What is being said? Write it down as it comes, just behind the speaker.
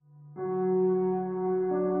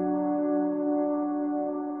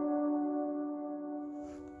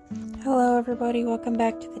everybody, welcome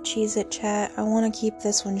back to the Cheese It Chat. I want to keep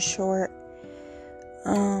this one short.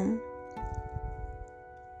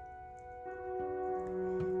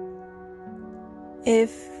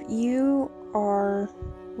 If you are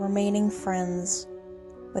remaining friends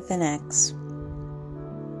with an ex,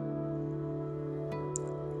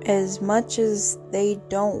 as much as they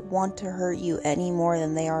don't want to hurt you any more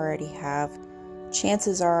than they already have,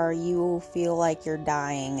 chances are you will feel like you're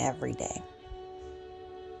dying every day.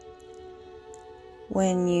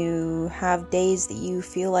 When you have days that you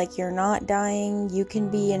feel like you're not dying, you can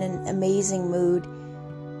be in an amazing mood,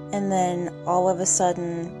 and then all of a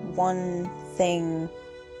sudden, one thing,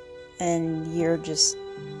 and you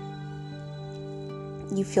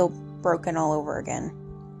feel broken all over again.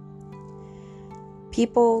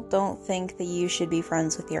 People don't think that you should be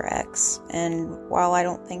friends with your ex, and while I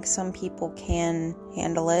don't think some people can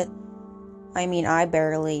handle it, I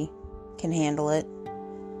barely can handle it,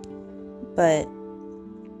 but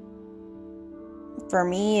for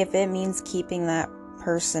me, if it means keeping that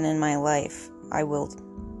person in my life, I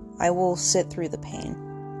will sit through the pain.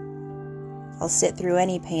 I'll sit through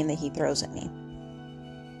any pain that he throws at me.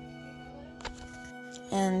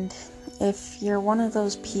 And if you're one of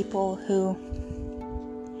those people who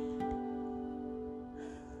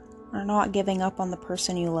are not giving up on the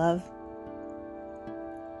person you love,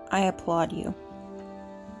 I applaud you.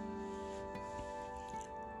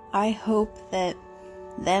 I hope that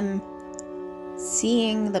them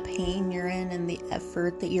seeing the pain you're in and the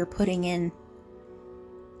effort that you're putting in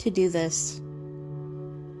to do this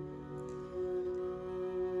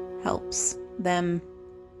helps them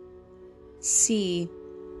see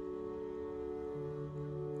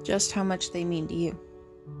just how much they mean to you.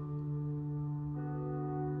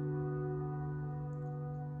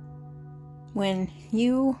 When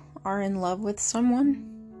you are in love with someone,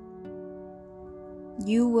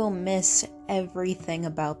 you will miss everything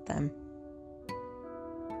about them.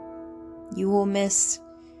 You will miss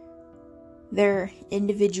their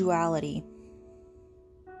individuality.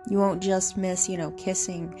 You won't just miss,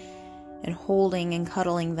 kissing and holding and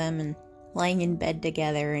cuddling them and lying in bed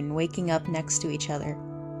together and waking up next to each other.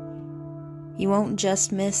 You won't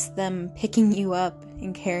just miss them picking you up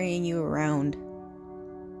and carrying you around.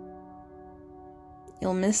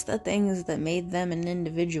 You'll miss the things that made them an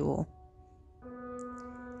individual.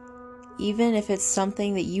 Even if it's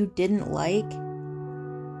something that you didn't like,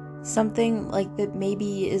 something like that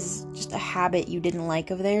maybe is just a habit you didn't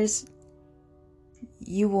like of theirs,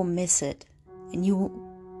 you will miss it. And you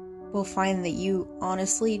will find that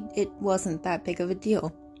honestly, it wasn't that big of a deal.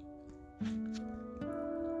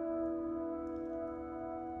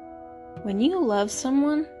 When you love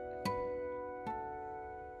someone,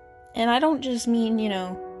 and I don't just mean,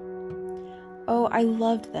 oh, I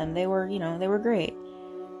loved them, they were great.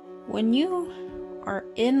 When you are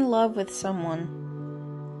in love with someone,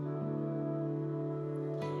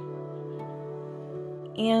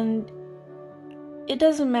 and it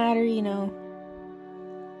doesn't matter,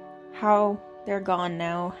 how they're gone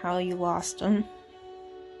now, how you lost them.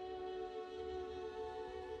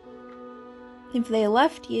 If they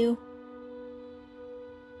left you,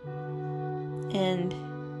 and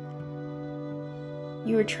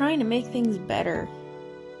you were trying to make things better,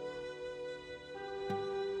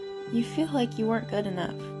 you feel like you weren't good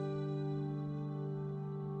enough.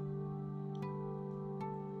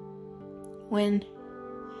 When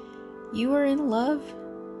you are in love,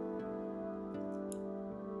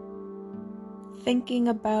 thinking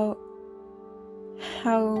about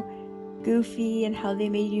how goofy and how they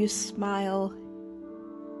made you smile,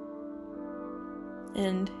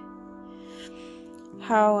 and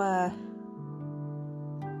how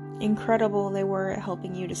incredible they were at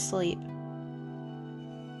helping you to sleep,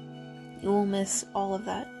 you will miss all of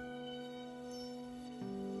that.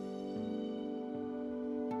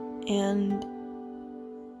 And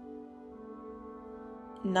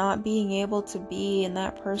not being able to be in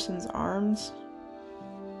that person's arms,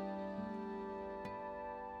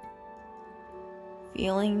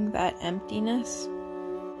 feeling that emptiness,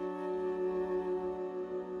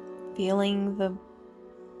 feeling the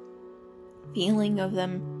feeling of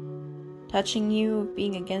them touching you,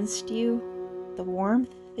 being against you, the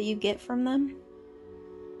warmth that you get from them,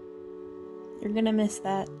 you're gonna miss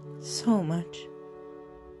that so much.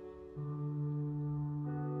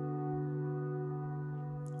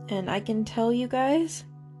 And I can tell you guys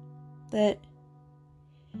that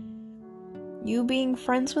you being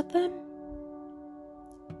friends with them,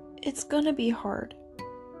 it's gonna be hard.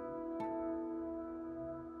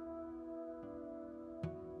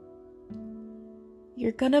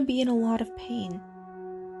 You're gonna be in a lot of pain.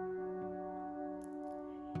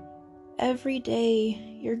 every day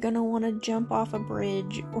you're gonna want to jump off a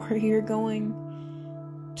bridge, or you're going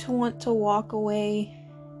to want to walk away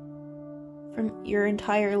from your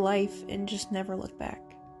entire life and just never look back.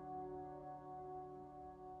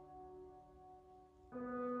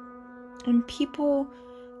 And people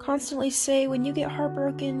constantly say, when you get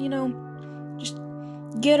heartbroken, just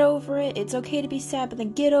get over it. It's okay to be sad, but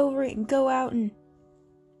then get over it and go out and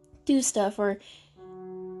do stuff, or,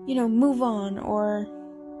 move on. Or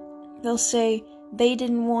they'll say, they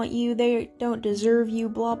didn't want you, they don't deserve you,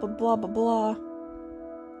 blah, blah, blah, blah, blah.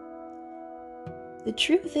 The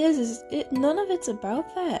truth is none of it's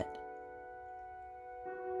about that.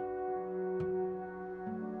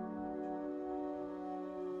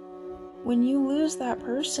 When you lose that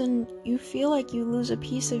person, you feel like you lose a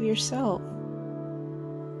piece of yourself.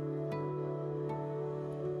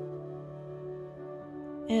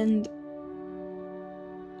 And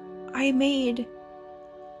I made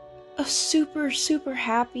a super, super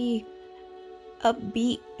happy,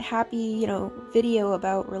 upbeat, happy, video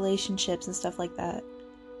about relationships and stuff like that.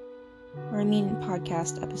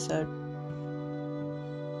 Podcast episode.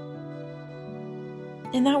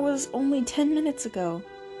 And that was only 10 minutes ago.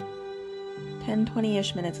 10,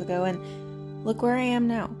 20-ish minutes ago, and look where I am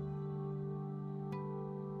now.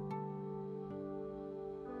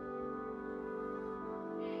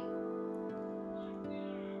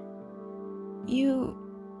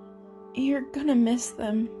 You're gonna miss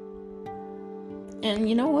them. And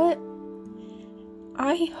you know what?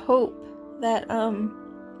 I hope that,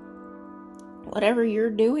 whatever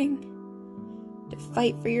you're doing to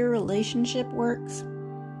fight for your relationship works.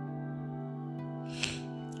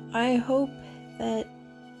 I hope that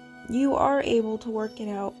you are able to work it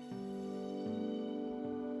out.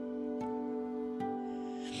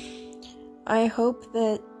 I hope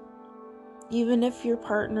that even if your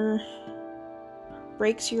partner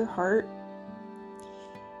breaks your heart,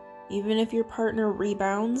 even if your partner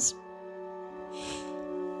rebounds,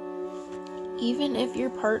 even if your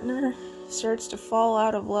partner starts to fall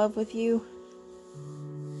out of love with you,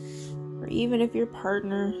 or even if your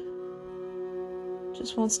partner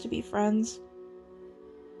just wants to be friends,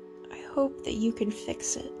 I hope that you can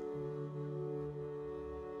fix it.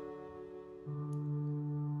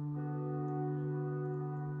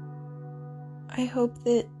 I hope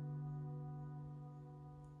that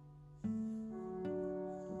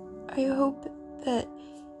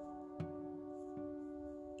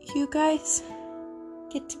you guys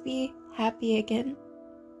get to be happy again.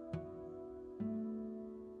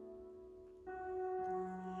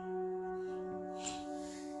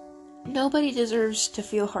 Nobody deserves to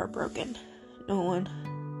feel heartbroken. No one.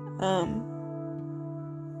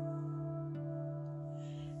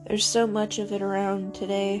 There's so much of it around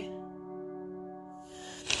today.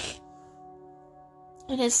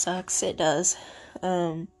 And it sucks. It does.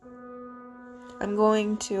 I'm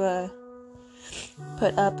going to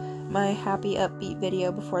put up my happy upbeat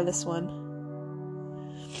video before this one.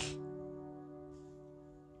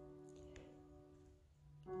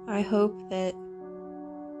 I hope that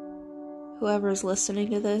whoever's listening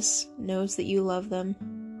to this knows that you love them.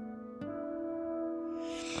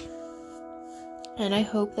 And I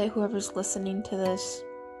hope that whoever's listening to this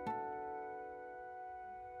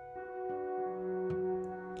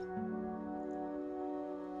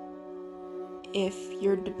if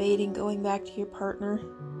you're debating going back to your partner,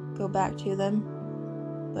 go back to them.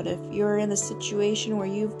 But if you're in a situation where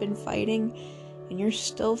you've been fighting and you're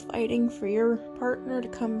still fighting for your partner to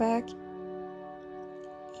come back,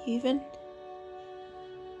 even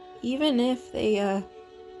if they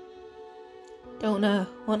don't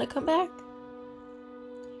want to come back,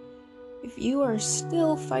 if you are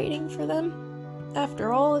still fighting for them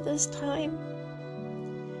after all of this time,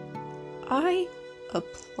 I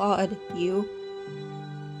applaud you,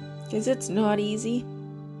 because it's not easy.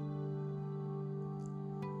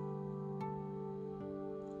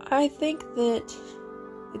 I think that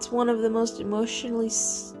it's one of the most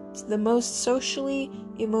socially,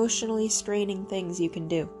 emotionally straining things you can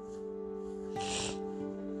do.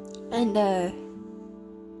 And,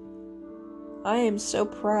 I am so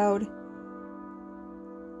proud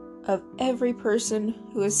of every person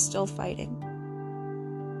who is still fighting.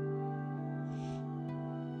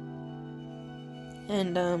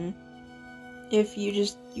 And, if you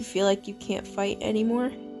feel like you can't fight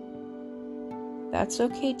anymore, that's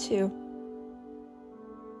okay too.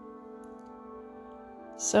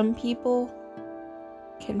 Some people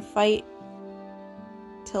can fight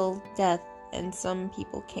till death, and some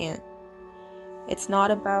people can't. It's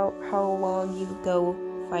not about how long you go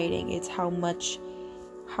fighting, it's how much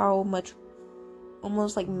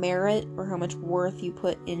almost like merit or how much worth you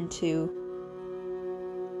put into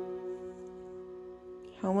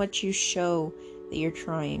how much you show that you're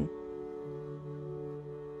trying.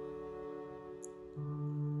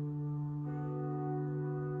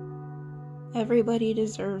 Everybody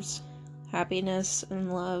deserves happiness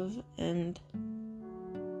and love, and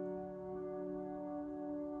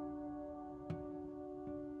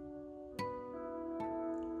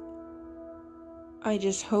I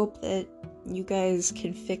just hope that you guys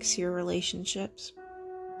can fix your relationships.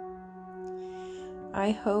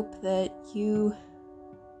 I hope that you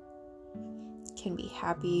can be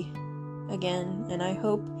happy again, and I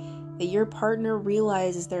hope that your partner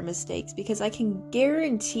realizes their mistakes, because I can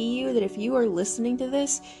guarantee you that if you are listening to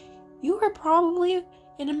this, you are probably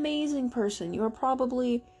an amazing person. You are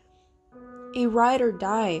probably a ride or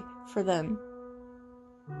die for them.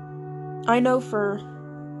 I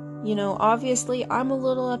know obviously I'm a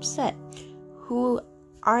little upset. Who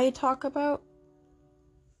I talk about,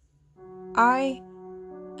 I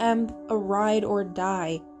am a ride or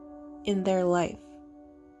die in their life.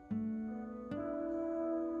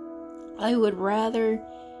 I would rather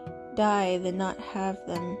die than not have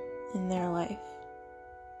them in their life.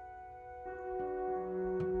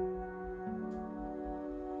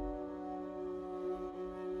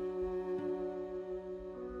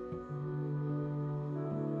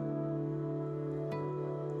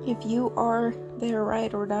 If you are their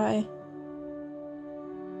ride or die,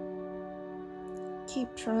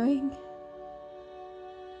 keep trying.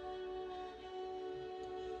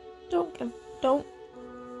 Don't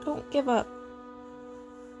give up.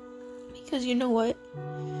 Because you know what?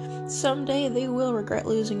 Someday they will regret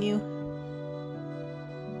losing you.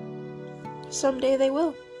 Someday they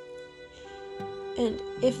will. And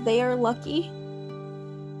if they are lucky,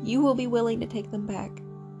 you will be willing to take them back.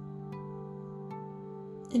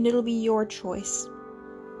 And it'll be your choice,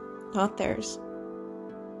 not theirs.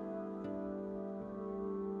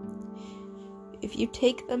 If you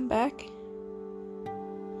take them back,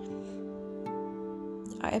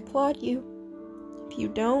 I applaud you. If you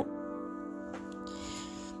don't,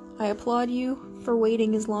 I applaud you for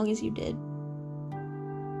waiting as long as you did.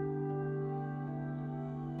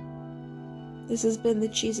 This has been the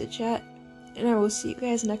Cheez It Chat, and I will see you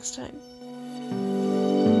guys next time.